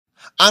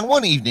On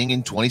one evening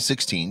in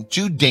 2016,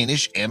 two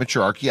Danish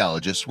amateur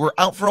archaeologists were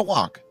out for a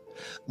walk.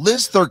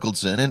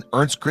 Therkildsen and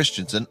Ernst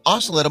Christiansen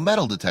also had a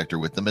metal detector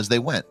with them as they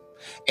went,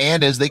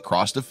 and as they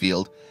crossed a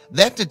field,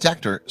 that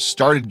detector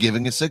started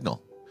giving a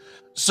signal.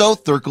 So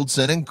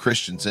Therkildsen and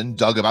Christiansen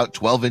dug about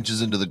 12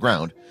 inches into the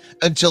ground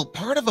until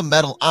part of a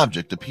metal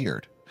object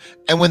appeared,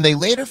 and when they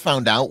later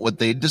found out what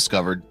they'd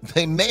discovered,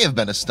 they may have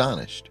been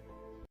astonished.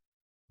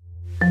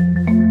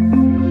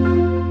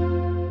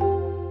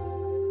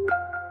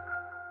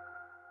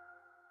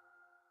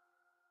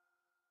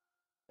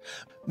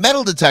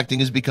 Metal detecting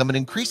has become an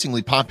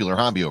increasingly popular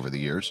hobby over the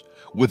years,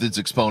 with its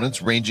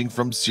exponents ranging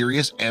from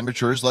serious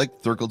amateurs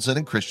like Therkildsen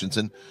and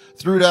Christiansen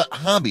through to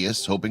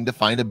hobbyists hoping to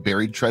find a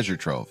buried treasure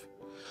trove.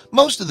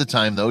 Most of the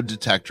time, though,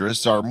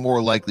 detectorists are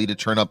more likely to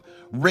turn up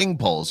ring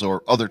pulls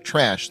or other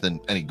trash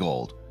than any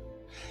gold.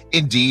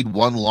 Indeed,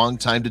 one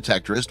longtime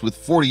detectorist with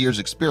 40 years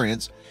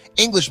experience,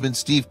 Englishman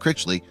Steve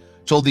Critchley,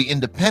 told The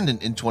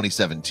Independent in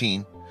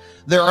 2017,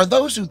 "There are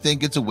those who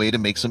think it's a way to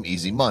make some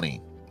easy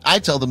money. I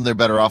tell them they're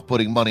better off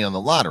putting money on the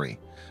lottery.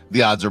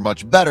 The odds are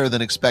much better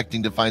than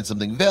expecting to find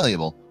something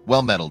valuable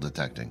while metal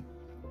detecting."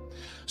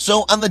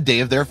 So on the day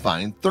of their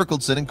find,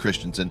 Therkildsen and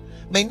Christiansen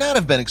may not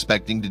have been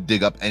expecting to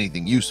dig up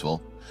anything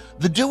useful.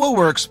 The duo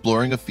were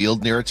exploring a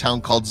field near a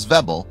town called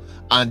Sveble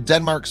on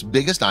Denmark's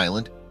biggest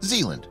island,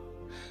 Zealand.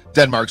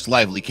 Denmark's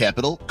lively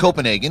capital,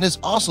 Copenhagen, is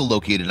also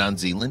located on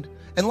Zealand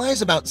and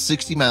lies about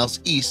 60 miles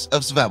east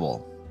of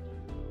Sveble.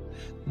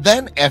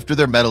 Then, after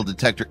their metal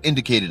detector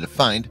indicated a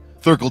find,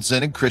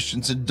 Therkildsen and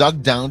Christiansen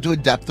dug down to a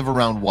depth of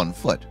around 1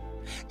 foot,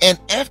 and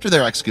after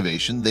their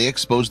excavation they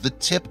exposed the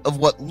tip of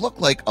what looked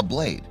like a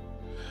blade.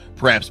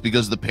 Perhaps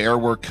because the pair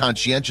were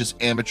conscientious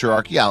amateur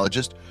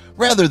archaeologists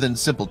rather than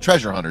simple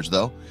treasure hunters,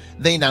 though,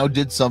 they now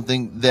did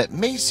something that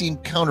may seem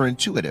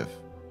counterintuitive.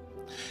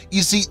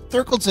 You see,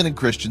 Therkildsen and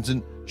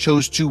Christiansen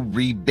chose to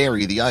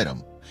rebury the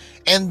item,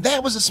 and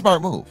that was a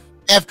smart move.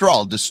 After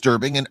all,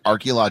 disturbing an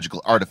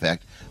archaeological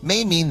artifact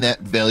may mean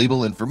that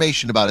valuable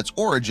information about its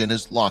origin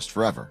is lost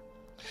forever.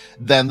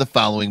 Then the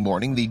following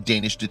morning, the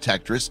Danish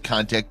detectorists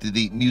contacted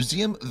the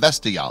Museum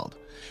Vestsjælland,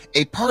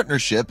 a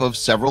partnership of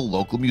several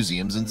local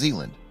museums in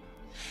Zealand.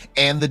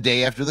 And the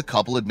day after the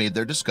couple had made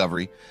their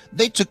discovery,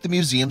 they took the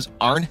museum's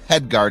Arne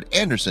Hedgard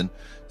Andersen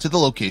to the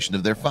location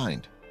of their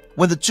find.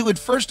 When the two had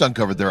first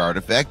uncovered their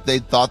artifact, they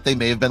thought they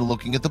may have been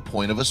looking at the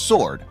point of a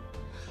sword.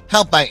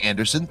 Helped by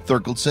Andersen,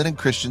 Therkildsen and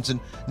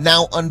Christiansen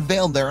now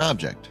unveiled their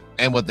object,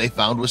 and what they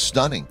found was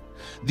stunning.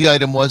 The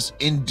item was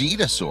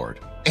indeed a sword,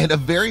 and a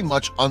very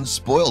much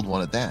unspoiled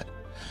one at that.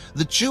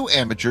 The two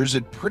amateurs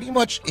had pretty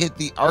much hit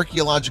the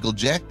archaeological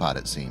jackpot,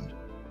 it seemed.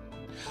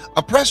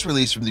 A press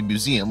release from the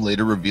museum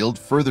later revealed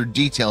further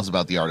details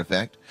about the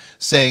artifact,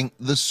 saying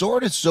the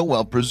sword is so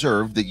well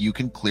preserved that you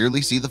can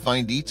clearly see the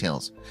fine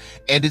details,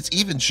 and it's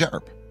even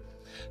sharp.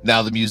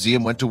 Now the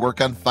museum went to work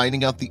on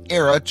finding out the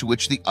era to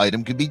which the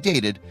item could be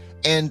dated,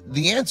 and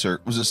the answer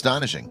was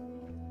astonishing.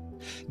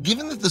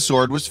 Given that the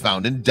sword was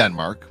found in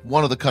Denmark,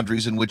 one of the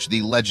countries in which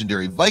the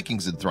legendary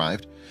Vikings had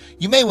thrived,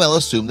 you may well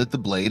assume that the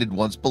blade had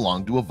once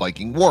belonged to a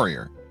Viking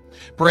warrior.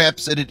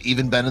 Perhaps it had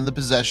even been in the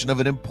possession of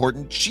an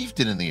important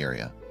chieftain in the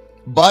area.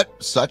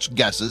 But such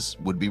guesses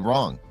would be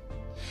wrong.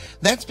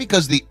 That's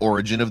because the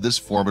origin of this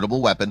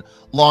formidable weapon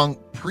long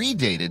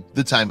predated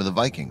the time of the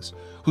Vikings,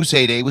 whose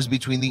heyday was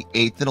between the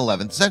 8th and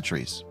 11th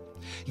centuries.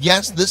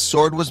 Yes, this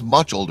sword was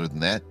much older than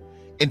that.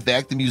 In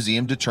fact, the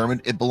museum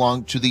determined it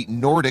belonged to the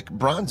Nordic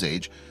Bronze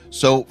Age,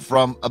 so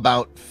from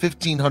about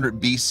 1500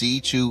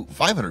 BC to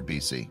 500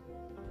 BC.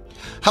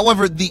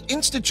 However, the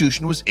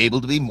institution was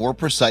able to be more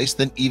precise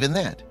than even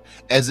that,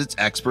 as its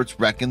experts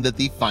reckoned that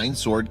the fine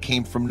sword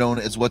came from known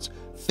as what's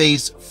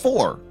Phase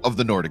 4 of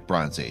the Nordic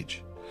Bronze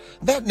Age.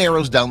 That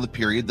narrows down the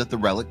period that the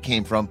relic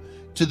came from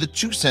to the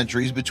 2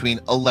 centuries between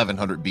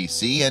 1100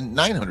 BC and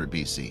 900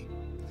 BC.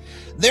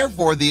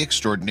 Therefore, the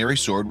extraordinary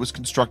sword was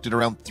constructed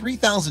around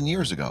 3,000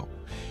 years ago.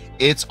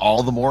 It's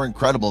all the more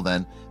incredible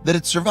then that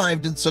it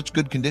survived in such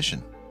good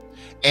condition.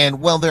 And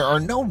while there are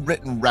no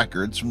written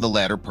records from the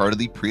latter part of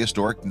the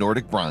prehistoric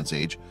Nordic Bronze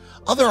Age,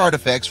 other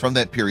artifacts from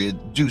that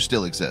period do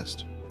still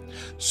exist.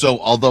 So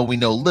although we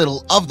know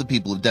little of the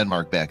people of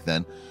Denmark back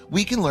then,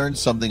 we can learn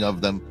something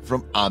of them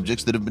from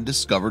objects that have been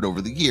discovered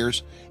over the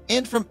years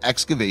and from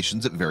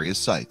excavations at various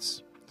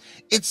sites.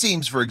 It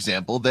seems, for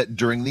example, that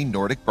during the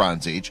Nordic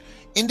Bronze Age,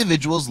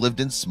 individuals lived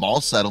in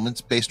small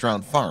settlements based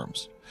around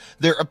farms.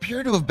 There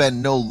appear to have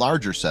been no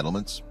larger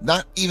settlements,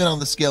 not even on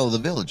the scale of the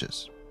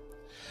villages.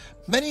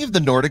 Many of the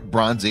Nordic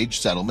Bronze Age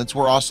settlements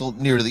were also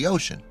near the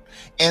ocean,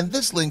 and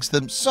this links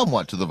them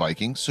somewhat to the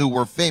Vikings, who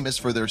were famous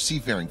for their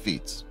seafaring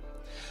feats.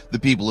 The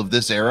people of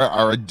this era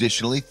are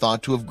additionally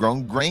thought to have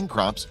grown grain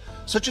crops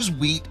such as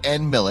wheat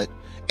and millet,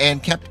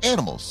 and kept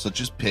animals such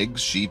as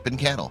pigs, sheep, and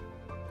cattle.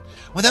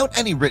 Without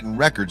any written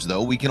records,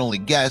 though, we can only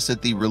guess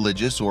at the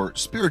religious or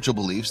spiritual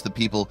beliefs the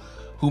people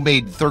who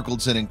made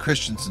Therkildsen and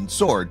Christiansen's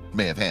sword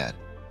may have had.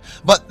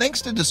 But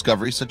thanks to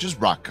discoveries such as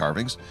rock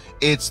carvings,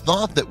 it's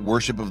thought that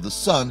worship of the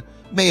sun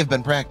may have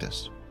been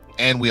practiced.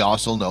 And we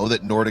also know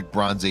that Nordic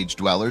Bronze Age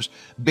dwellers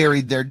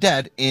buried their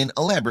dead in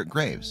elaborate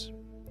graves.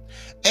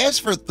 As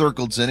for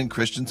Therkildsen and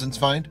Christiansen's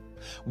find,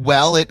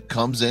 well, it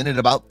comes in at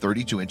about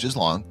 32 inches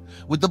long,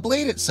 with the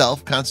blade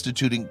itself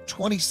constituting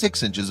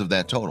 26 inches of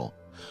that total.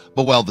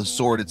 But while the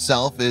sword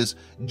itself is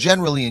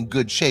generally in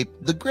good shape,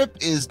 the grip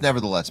is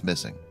nevertheless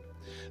missing.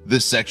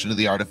 This section of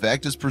the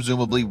artifact is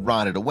presumably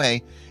rotted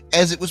away,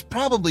 as it was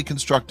probably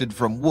constructed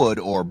from wood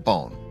or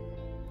bone.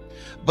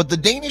 But the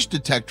Danish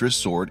Detectors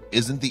sword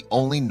isn't the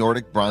only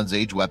Nordic Bronze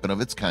Age weapon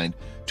of its kind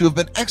to have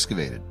been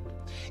excavated.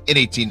 In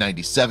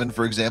 1897,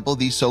 for example,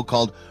 the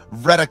so-called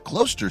Vreta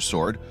Kloster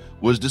sword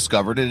was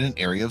discovered in an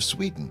area of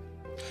Sweden.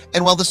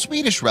 And while the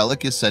Swedish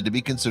relic is said to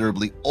be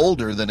considerably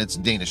older than its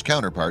Danish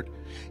counterpart,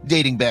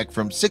 dating back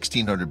from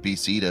 1600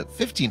 BC to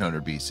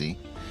 1500 BC,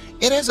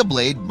 it has a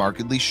blade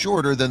markedly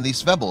shorter than the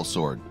Svebol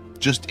sword,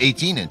 just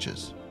 18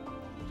 inches.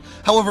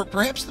 However,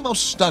 perhaps the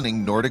most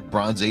stunning Nordic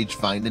Bronze Age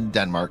find in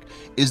Denmark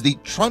is the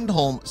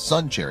Trundholm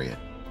Sun Chariot.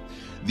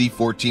 The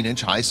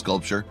 14-inch high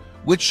sculpture,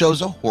 which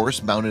shows a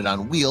horse mounted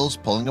on wheels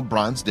pulling a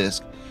bronze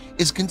disc,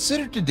 is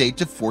considered to date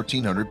to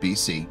 1400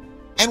 BC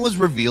and was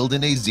revealed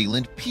in a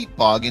Zealand peat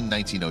bog in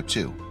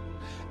 1902.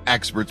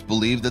 Experts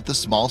believe that the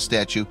small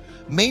statue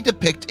may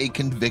depict a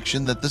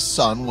conviction that the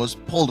sun was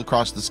pulled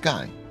across the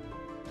sky.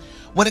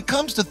 When it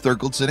comes to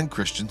Therkildsen and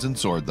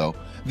Christiansen's sword, though,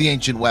 the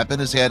ancient weapon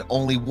has had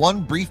only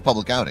one brief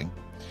public outing.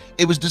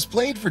 It was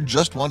displayed for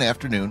just one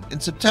afternoon in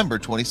September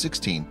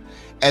 2016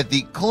 at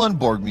the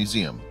Kullenborg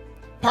Museum,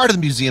 part of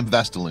the Museum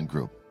Vestsjælland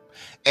group,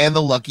 and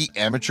the lucky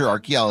amateur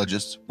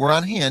archaeologists were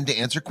on hand to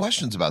answer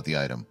questions about the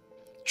item.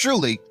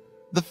 Truly,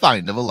 the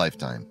find of a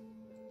lifetime.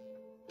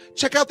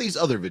 Check out these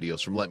other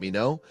videos from Let Me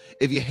Know.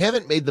 If you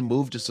haven't made the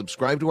move to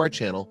subscribe to our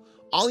channel,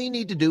 all you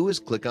need to do is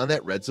click on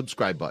that red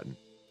subscribe button.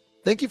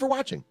 Thank you for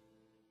watching.